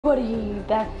Buddy,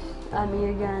 back at me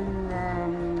again,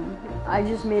 and I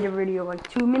just made a video like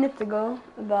 2 minutes ago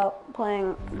about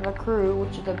playing The Crew,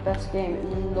 which is the best game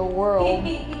in the world.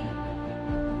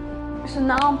 So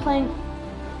now I'm playing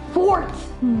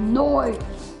Fortnite.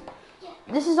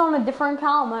 This is on a different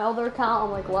account. My other account,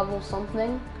 I'm like level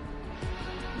something.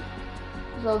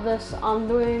 So this, I'm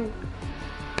doing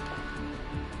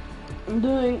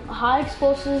high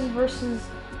explosives versus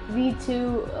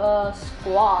V2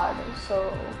 squad,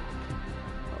 so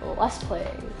let's play.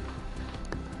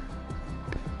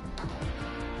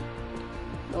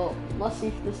 Oh, let's see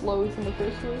if this loads in the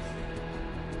first place.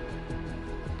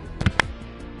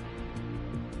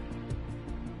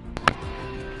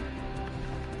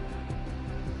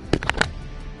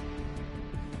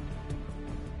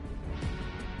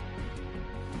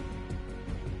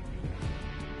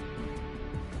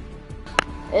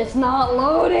 It's not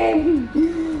loading!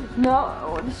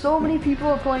 No, so many people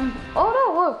are playing. Oh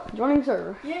no, look, joining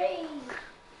server. Yay!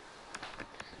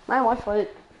 My Wi-Fi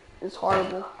is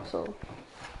horrible, so.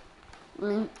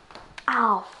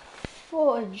 Ow,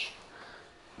 fudge.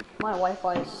 My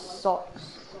Wi-Fi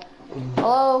sucks.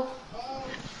 Hello?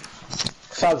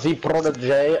 Sazi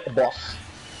Protege boss.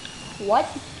 What?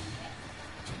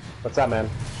 What's up, man?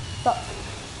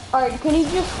 Alright, can you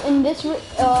just, in this,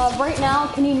 right now,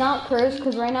 can you not curse?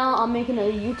 Because right now I'm making a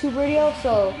YouTube video,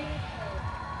 so.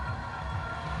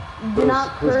 Do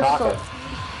not curse. Who's talking?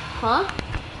 Huh?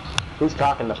 Who's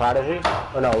talking, the Prodigy?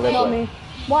 Or no, Liquid? Tell me.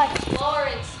 What?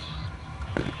 Lawrence.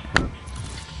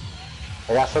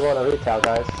 I guess we're going to retail,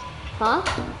 guys. Huh?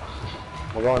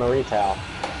 We're going to retail.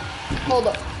 Hold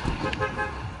up.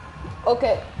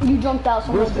 Okay, you jumped out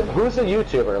so Who's the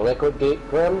YouTuber? Liquid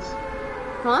Grims?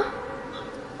 Huh?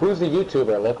 Who's the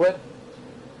YouTuber? Liquid?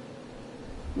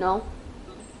 No.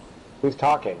 Who's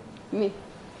talking? Me.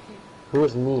 Who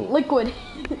is me? Liquid.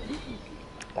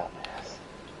 Dumbass.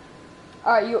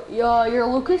 Alright, you're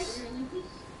Lucas?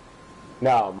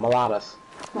 No, Milanis.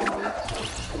 Where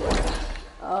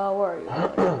are you?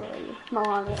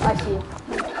 Milanis, I see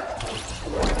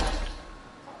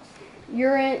you.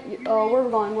 You're in, where are we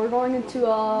going? We're going into,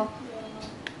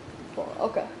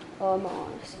 okay,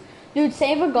 Milanis. Dude,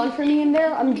 save a gun for me in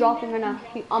there. I'm dropping right now.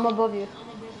 I'm above you.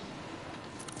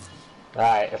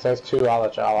 Alright, if there's two, I'll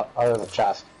let you, there's a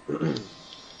chest.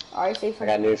 Alright, save I some.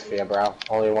 got news for you, bro.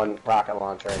 Only one rocket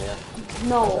launcher in here.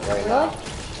 No, Right really? now.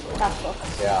 That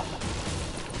sucks. Yeah.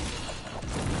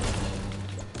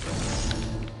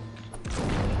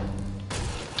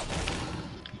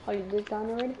 Oh, you did gun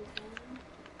already?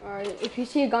 Alright, if you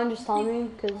see a gun, just tell me,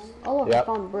 because, oh look, Yep. I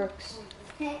found bricks.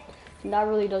 And that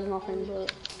really does nothing,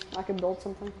 but I could build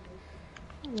something.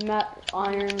 Matte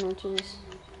iron, which is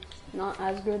not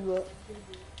as good, but...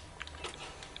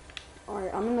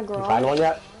 Alright, I'm in the garage. You find one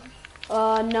yet?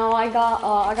 No, I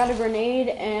got a grenade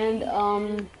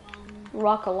and,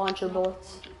 rocket launcher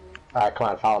bullets. Alright, come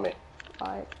on, follow me.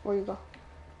 Alright, where you go?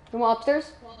 You want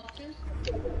upstairs?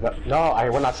 No, I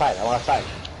went outside. I went outside.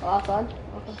 Oh, outside?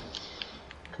 Okay.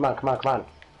 Come on, come on, come on.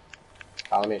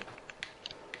 Follow me.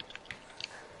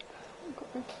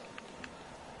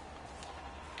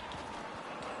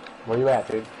 Where you at,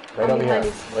 dude? Right I'm over here. behind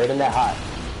you. Right in that hut.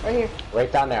 Right here.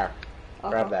 Right down there. Okay.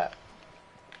 Grab that.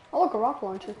 Oh, look, a rocket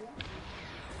launcher.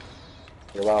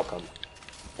 You're welcome.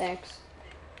 Thanks.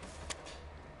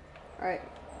 Alright.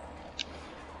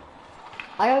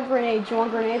 I got a grenade. Do you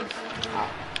want grenades? I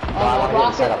want to get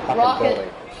inside a fucking rocket.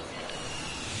 building.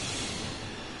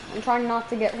 I'm trying not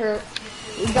to get hurt.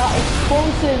 We got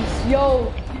explosives.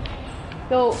 Yo.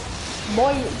 Yo.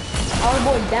 Boy. Our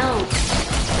boy down.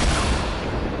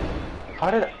 How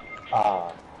did...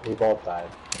 we both died.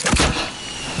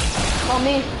 On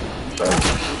me.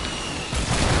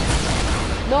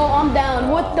 No, I'm down.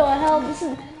 What the hell? This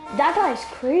is... That guy's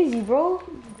crazy, bro.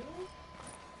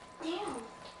 Damn.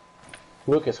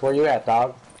 Lucas, where you at,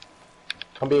 dog?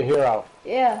 Come be a hero.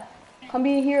 Yeah. Come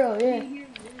be a hero, yeah.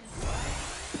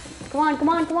 Come on, come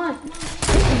on, come on.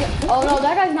 Oh no,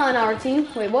 that guy's not in our team.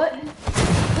 Wait, what?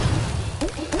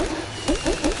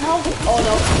 Help. Oh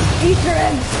no. Easter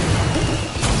eggs.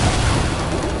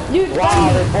 Dude,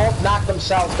 Wow, they both knocked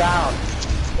themselves down.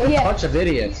 What a Yeah. bunch of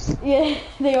idiots. Yeah,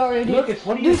 they already. Lucas,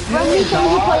 what are you Dude, friendly, doing, can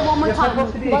we dog? play one more You're time?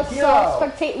 supposed to be a Let's hero.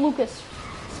 spectate Lucas.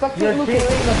 Spectate You're Lucas.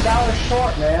 $1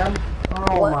 short, man.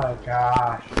 Oh What? my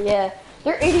gosh. Yeah,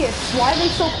 they're idiots. Why are they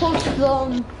so close to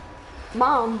the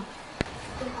mom?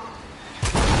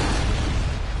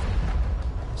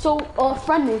 So,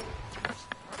 friend me.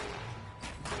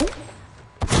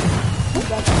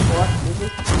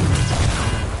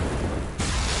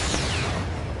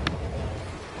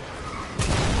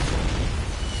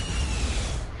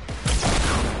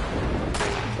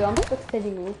 That's So I'm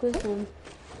spectating Lucas and...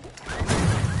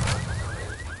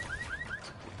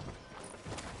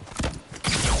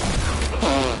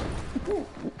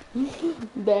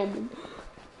 Damn.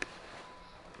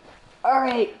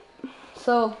 Alright,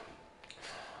 so...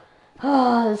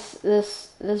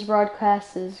 this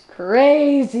broadcast is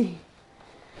crazy.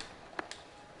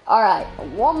 Alright,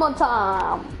 one more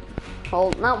time. Well,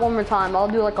 not one more time. I'll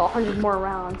do like 100 more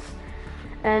rounds.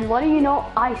 And letting you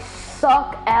know, I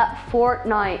suck at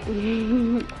Fortnite.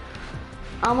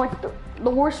 I'm like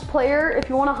the worst player. If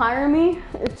you want to hire me,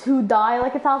 to die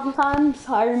like 1,000 times,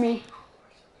 hire me.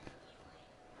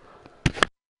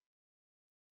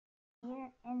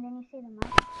 And then you say the mic.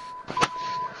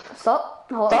 What's up?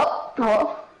 Hello? What's up?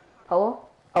 Hello? Hello?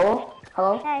 Hello?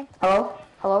 Hello? Hey. Hello?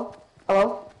 Hello?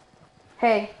 Hello?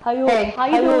 Hey, how you doing?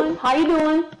 How you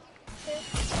doing?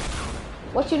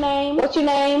 What's your name? What's your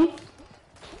name?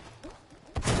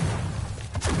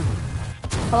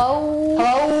 Hello?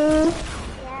 Hello?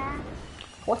 Yeah.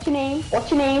 What's your name? What's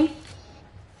your name?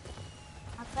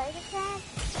 I'll play the track.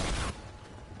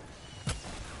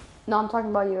 No, I'm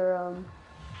talking about your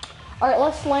Alright,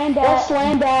 let's land at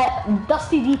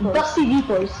Dusty Depot. Dusty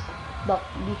Depots.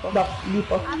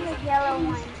 Depot. I'm the yellow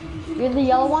one. You're the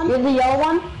yellow one? You're the yellow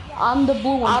one? I'm the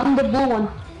blue one. I'm the blue one. I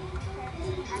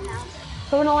know.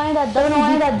 So we're gonna land at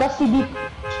Dusty Depot.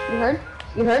 You heard?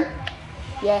 You heard?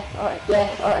 Yeah, alright. Yeah,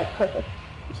 alright, perfect.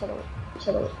 You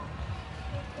said it.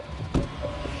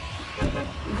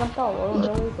 You jumped out a little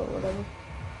early, but whatever.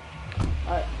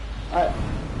 Alright.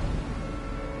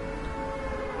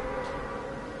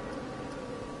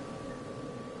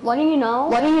 Letting you know,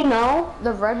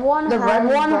 the red one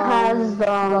has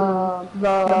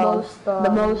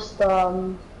the most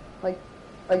like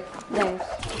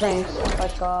things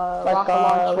like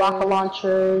rocket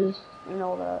launchers. You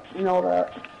know that.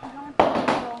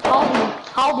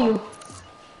 How old are you?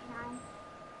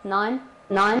 9.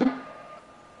 9.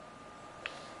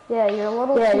 Yeah, you're a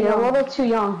little too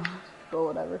young.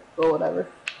 But whatever.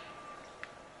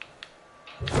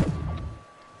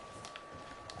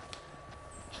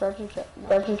 Treasure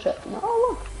chest. No.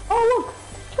 Oh look.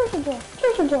 Treasure chest.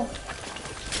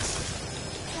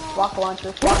 Rocket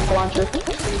launcher.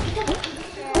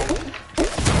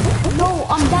 No,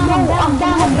 I'm down.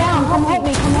 Come help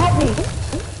me.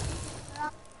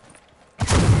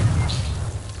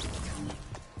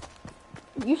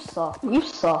 You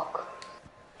suck.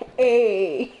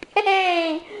 Hey.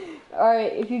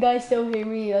 Alright, if you guys still hear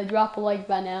me, drop a like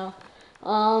by now.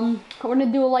 I'm gonna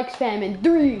do a like spam in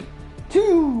 3,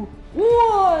 2,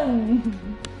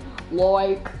 1.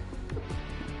 Like.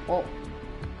 Well.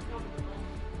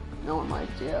 No one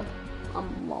likes, yeah.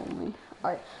 I'm lonely.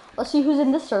 Alright, let's see who's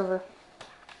in this server.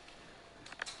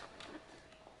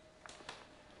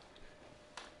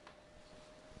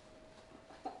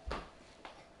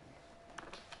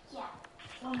 Yeah.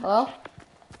 Hello?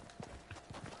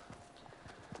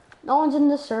 No one's in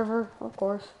this server, of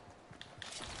course.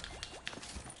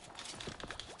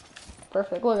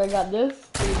 Perfect. Look, I got this.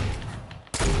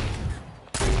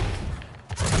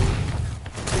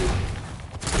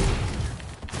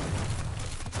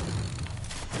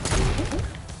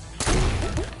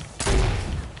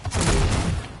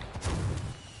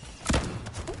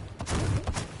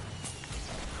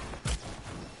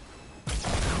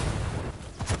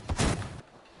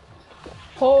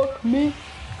 Fuck me.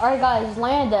 Alright guys,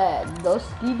 land at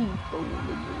Dusty Depot.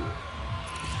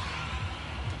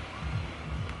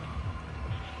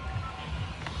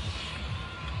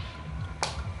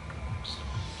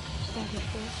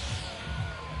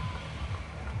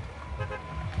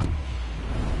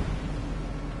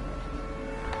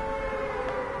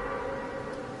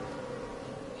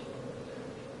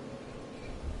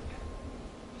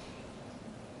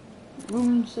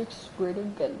 Room 6 great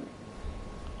again.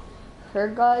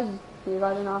 Heard guys, if you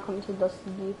guys are not coming to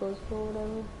Dusty Depots or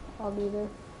whatever, I'll be there.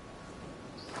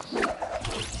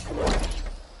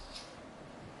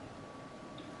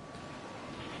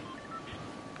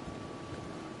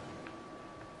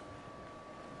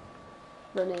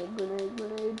 Grenade.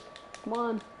 Come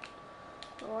on.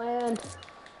 Land.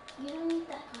 You don't need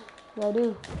that one. Yeah, I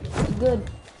do. It's good.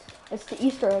 It's the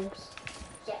Easter eggs.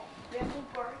 Yeah, really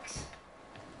works.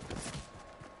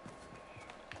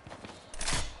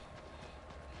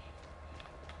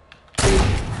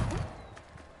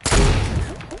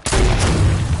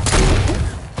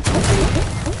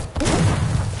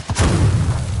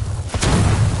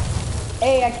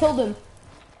 Hey, I killed him.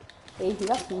 Hey, he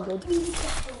got me good.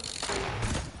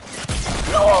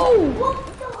 No!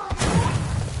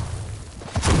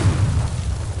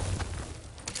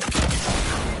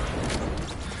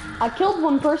 I killed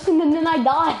one person and then I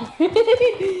died.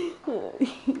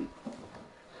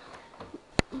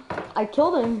 I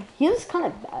killed him. He was kind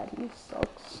of bad. He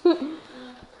sucks.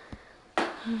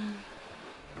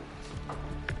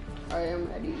 I am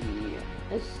ready.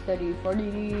 S30,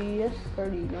 40,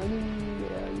 S30, 90.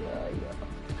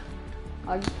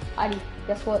 Yeah. I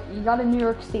guess what? You got a New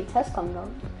York State test coming up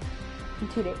in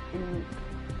 2 days.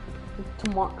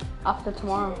 Tomorrow. After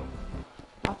tomorrow.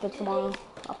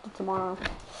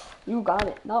 You got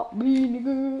it. Not me,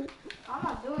 nigga. I'm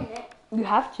not doing it. You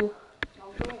have to.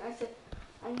 I'm doing it.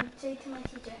 I say to my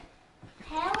teacher,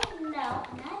 hell no,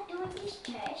 I'm not doing this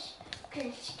test because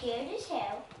I'm scared as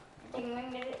hell. I think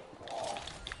I'm going to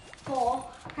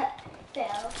fall.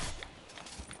 Fail.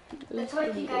 That's why I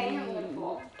think I am going to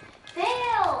fall. Fail!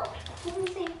 I didn't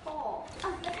say fall. No,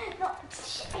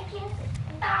 shit, I can't say.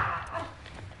 Ah!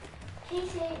 Can you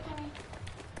say it to me?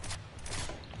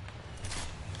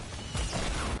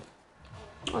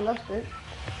 Oh, that's good.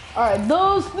 Alright,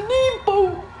 those the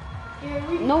depot!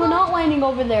 No, we're not landing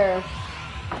over there.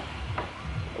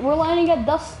 We're landing at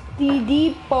Dusty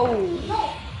Depot.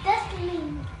 No, that's me.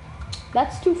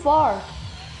 That's too far.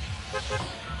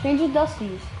 Change to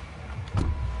Dusty's.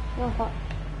 No, fine.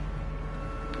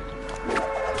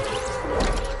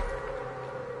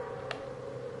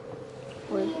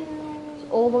 Wait, it's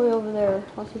all the way over there.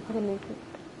 Let's see if I can make it.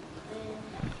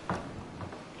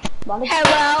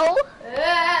 Hello?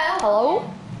 Hello?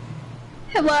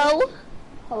 Hello?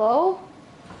 Hello? Hello?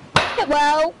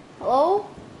 Hello?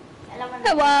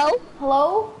 Hello?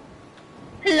 Hello?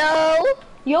 Hello?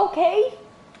 You okay?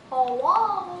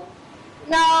 Hello?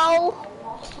 No?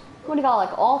 What do you got,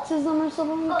 like autism or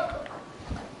something?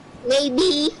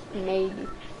 Maybe. Maybe.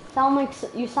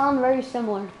 You sound very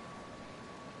similar.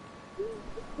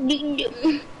 Do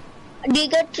you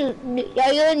get to,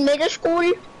 are you in middle school?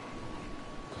 Is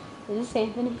this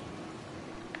Anthony?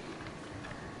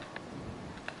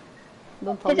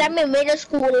 Don't tell Because me.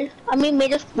 I'm in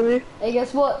middle school. Hey,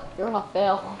 guess what? You're gonna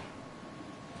fail.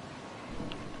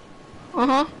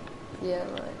 Uh-huh. Yeah,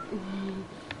 right.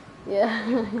 Yeah.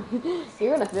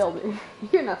 You're gonna fail, dude.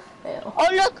 You're gonna fail. Oh,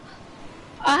 look.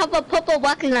 I have a purple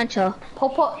rocket launcher.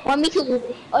 Papa. Want me to?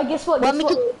 Guess what? Want me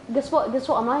to? Guess what?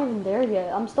 I'm not even there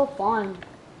yet. I'm still flying.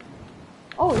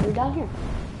 Oh, you're down here.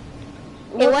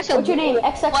 Hey, what's What's your name?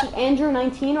 what? XX Andrew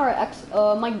 19 or X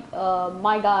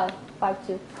my guy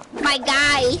 52? My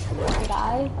guy. My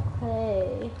guy.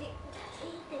 Hey.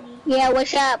 Yeah,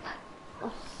 what's up?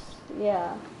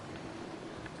 Yeah.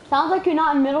 Sounds like you're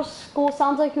not in middle school.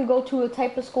 Sounds like you go to a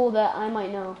type of school that I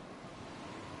might know.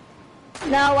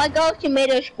 No, I go to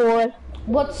middle school.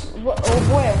 Where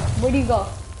do you go?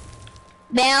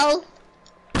 Bell.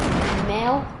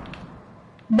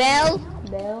 Bell?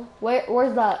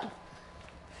 Where's that?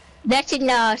 That's in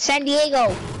San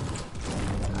Diego.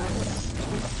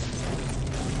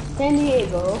 San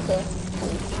Diego, okay.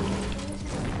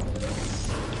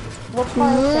 What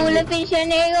part of You San live Diego? in San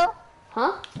Diego?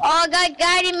 Huh? Oh, I got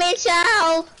guided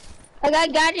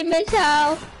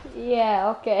missile. Yeah,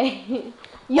 okay.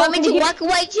 You want me to walk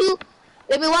away you?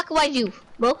 Let me walk away you,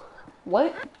 bro.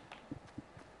 What?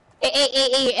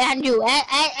 Hey, Andrew,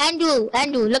 Andrew,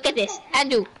 look at this,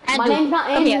 Andrew. My name's not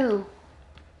come here. Andrew.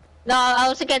 No, I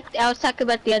was talking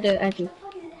about the other Andrew.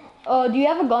 Do you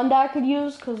have a gun that I could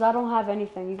use? Cause I don't have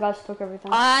anything. You guys took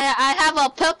everything. I have a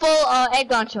purple egg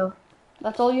launcher.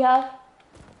 That's all you have?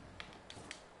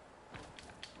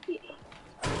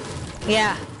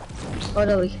 Yeah,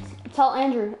 totally. Tell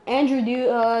Andrew. Andrew, do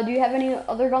you have any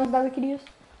other guns that we could use?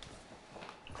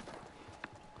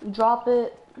 Drop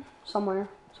it somewhere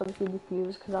so we can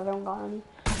use, cause I don't got any.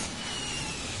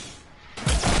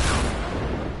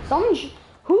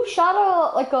 Who shot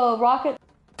a rocket?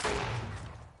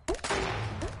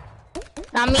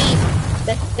 Not me.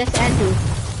 That's Andrew.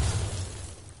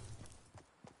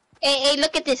 Hey,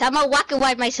 look at this. I'm gonna walk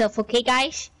away myself, okay,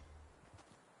 guys?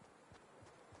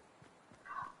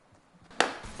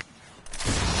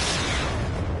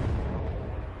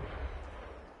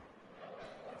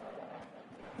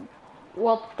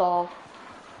 What the?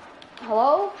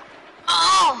 Hello?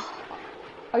 Oh!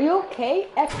 Are you okay?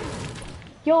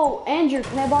 Yo, Andrew,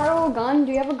 can I borrow a gun?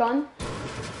 Do you have a gun?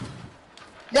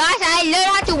 Guys, I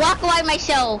learned how to walk away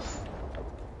myself.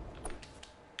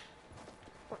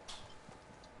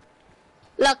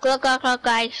 Look,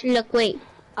 guys. Look, wait.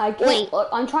 I can't. Wait.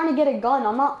 I'm trying to get a gun.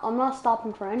 I'm not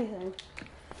stopping for anything.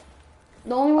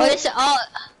 The only Oh, way. this,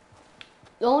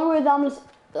 The only way that I'm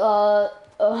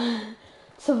gonna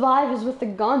survive is with a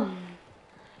gun.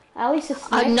 At least a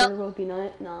sniper no. will be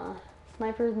nice. Nah,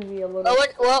 snipers would be a little.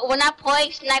 we're not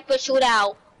playing sniper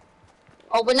shootout.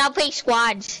 Oh, we're not playing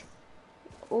squads.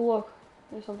 Oh look,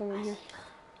 there's something in here.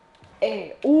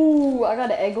 Hey, ooh, I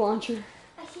got an egg launcher.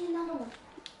 I see another one.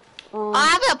 I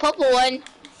have a purple one.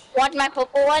 Want my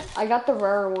purple one? I got the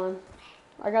rare one.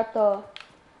 I got the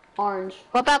orange.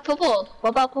 What about purple?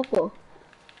 What about purple?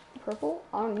 Purple?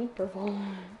 I don't need purple.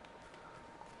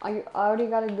 I already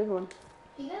got a good one.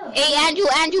 Hey, Andrew.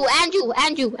 No.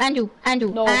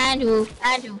 Andrew.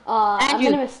 I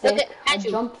made a mistake. Look at I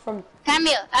Andrew. jumped from. Come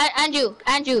here, Andrew.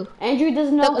 Andrew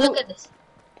doesn't know. Look at this.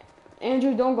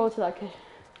 Andrew, don't go to that kid.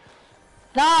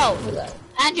 No,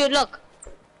 Andrew, look.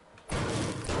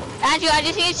 Andrew, I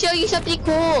just need to show you something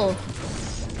cool.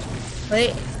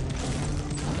 Wait.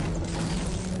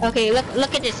 Okay,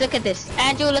 look at this.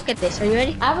 Andrew, look at this. Are you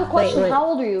ready? I have a question. Wait. How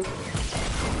old are you?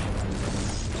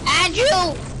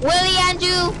 Andrew! Willie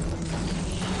Andrew!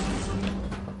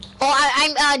 Oh,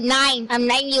 I'm 9. I'm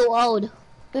 9 years old.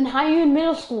 Then how are you in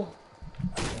middle school?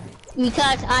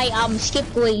 Because I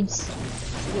skipped grades.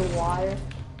 You liar.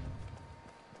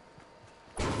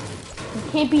 You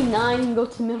can't be 9 and go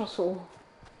to middle school.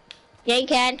 Yeah, you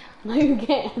can. No, you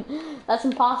can't. That's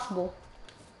impossible.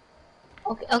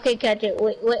 Okay, catch it.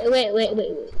 Wait. How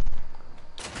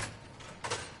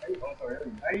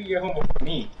do you get home before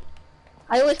me?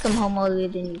 I always come home earlier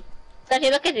than you. Catch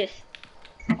it, look at this.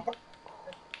 You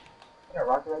gonna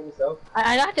rock around yourself?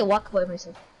 I don't have to walk by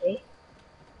myself, okay?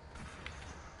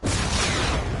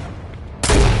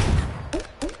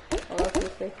 Oh, that's a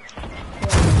mistake.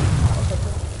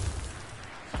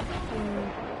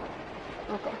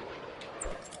 Okay.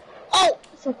 Oh!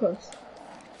 So close.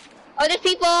 Oh, there's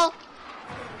people!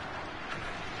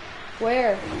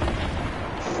 Where?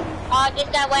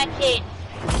 Just that one kid.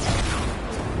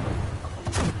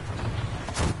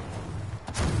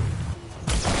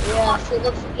 Yeah. Oh, so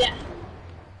look, yeah.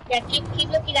 Yeah, keep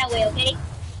looking that way, okay?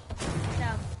 No.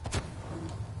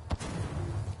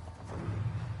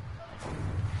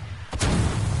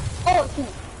 Oh,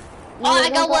 shoot. No, Oh, they I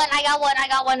don't got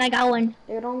one.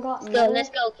 They don't got Let's go, let's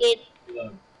go, kid.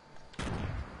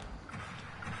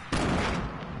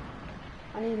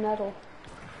 I need metal.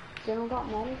 They don't got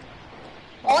metal?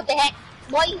 Oh, what the heck?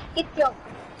 Boy, get your...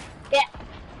 Yeah.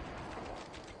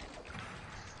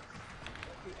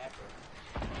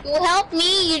 You help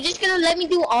me? You're just gonna let me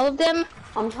do all of them?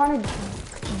 I'm trying to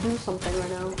do something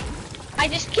right now. I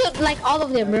just killed like all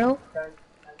of them, bro.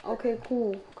 Okay,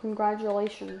 cool.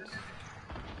 Congratulations.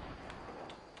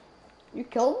 You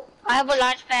killed? I have a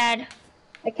launch pad.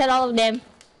 I killed all of them.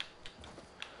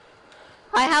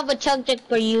 I have a chug jug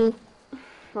for you.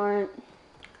 Alright.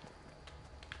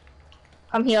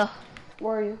 I'm here.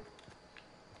 Where are you?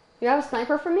 You have a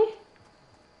sniper for me?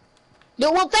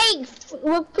 No, we're playing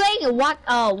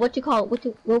what you call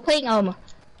it? We're playing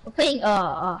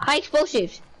high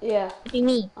explosives. Yeah. What do you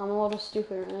mean? I'm a little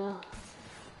stupid right now.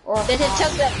 Or There's a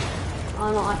chug jug. I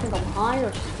don't know, I think I'm high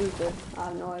or stupid. I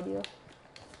have no idea.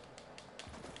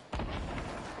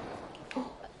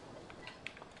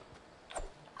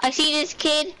 I see this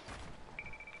kid.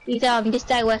 He's this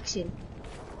direction.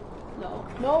 No.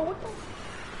 No, what the?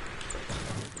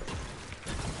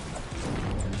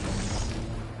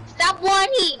 Stop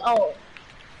running! Oh.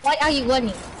 Why are you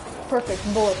running? Perfect,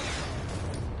 bullet.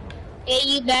 Hey,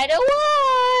 you better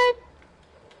run!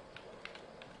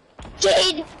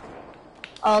 Kid!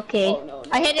 Okay. Oh, no.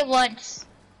 I hit it once.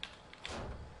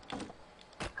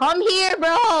 Come here,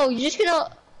 bro! You're just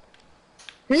gonna...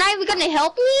 You're not even gonna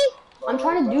help me? I'm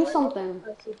trying to do something.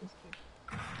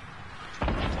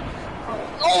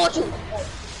 Oh, shoot!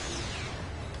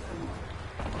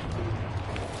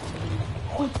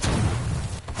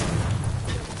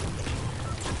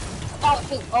 Oh,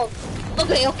 shoot. Oh.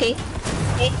 Okay.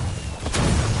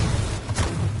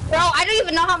 Bro, I don't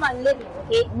even know how I'm living,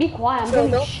 okay? Be quiet, I'm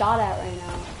getting shot at right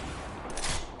now.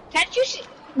 Can't you see?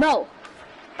 No.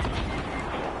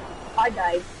 I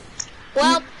died.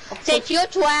 Well, since you're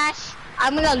trash,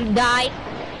 I'm gonna die.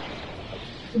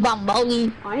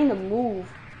 Bamboli. I need to move.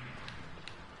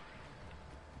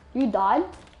 You died?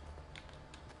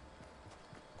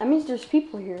 That means there's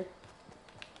people here.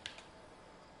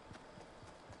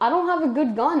 I don't have a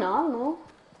good gun, I don't know.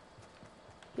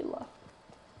 He left.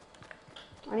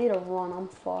 I need to run, I'm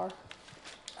far.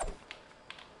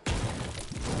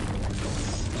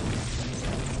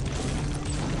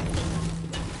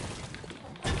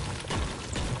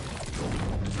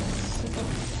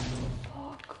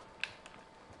 Fuck.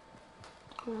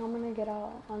 How am I gonna get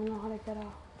out? I don't know how to get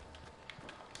out.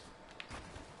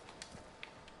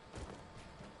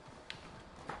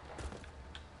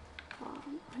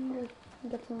 I need to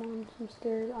get some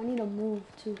stairs. I need to move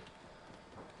too.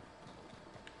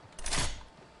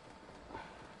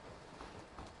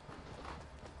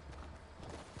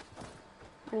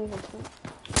 You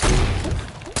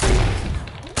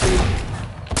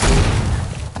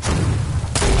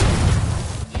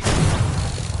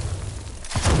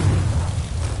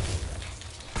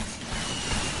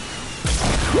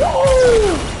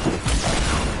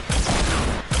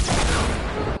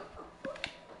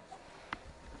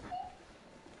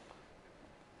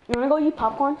wanna go eat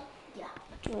popcorn? Yeah.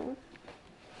 Yeah. I'm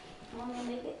gonna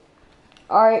make it.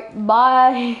 Alright,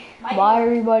 bye. Bye. Bye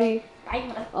everybody. Bye.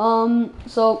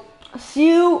 So see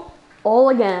you all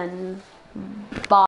again.